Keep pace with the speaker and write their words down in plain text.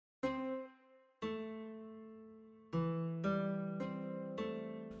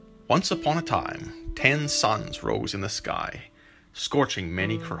Once upon a time, 10 suns rose in the sky, scorching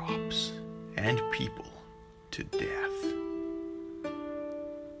many crops and people to death.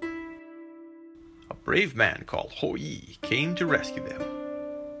 A brave man called Hou Yi came to rescue them.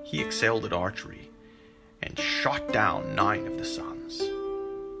 He excelled at archery and shot down 9 of the suns.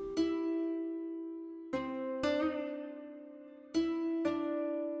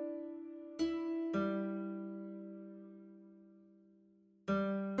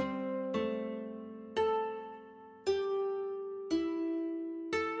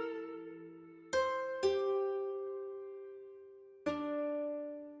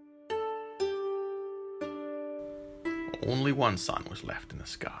 Only one sun was left in the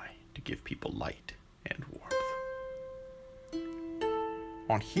sky to give people light and warmth.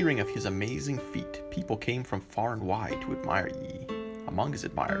 On hearing of his amazing feat, people came from far and wide to admire Yi. Among his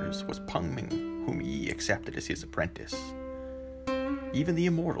admirers was Peng Ming, whom Yi accepted as his apprentice. Even the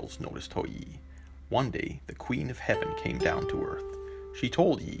immortals noticed Hou Yi. One day, the Queen of Heaven came down to earth. She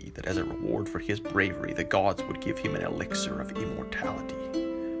told Yi that as a reward for his bravery, the gods would give him an elixir of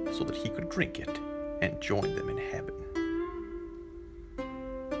immortality, so that he could drink it and join them in heaven.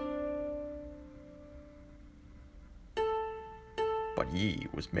 But Yi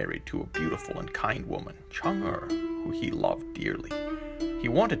was married to a beautiful and kind woman, Chang'e, who he loved dearly. He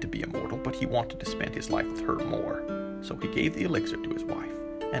wanted to be immortal, but he wanted to spend his life with her more, so he gave the elixir to his wife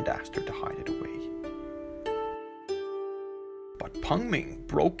and asked her to hide it away. But Peng Ming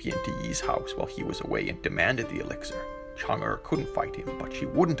broke into Yi's house while he was away and demanded the elixir. Chang'e couldn't fight him, but she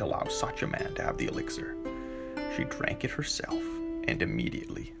wouldn't allow such a man to have the elixir. She drank it herself and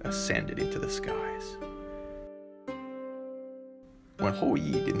immediately ascended into the skies. When Hou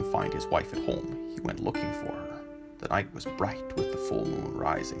Yi didn't find his wife at home, he went looking for her. The night was bright with the full moon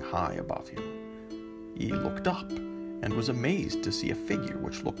rising high above him. Yi looked up and was amazed to see a figure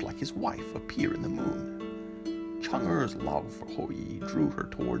which looked like his wife appear in the moon. Chang'e's love for Hou Yi drew her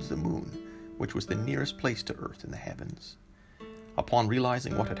towards the moon, which was the nearest place to earth in the heavens. Upon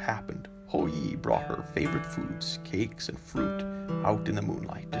realizing what had happened, Hou Yi brought her favorite foods, cakes and fruit, out in the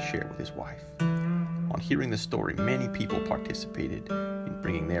moonlight to share with his wife. On hearing the story, many people participated in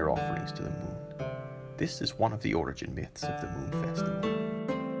bringing their offerings to the moon. This is one of the origin myths of the Moon Festival.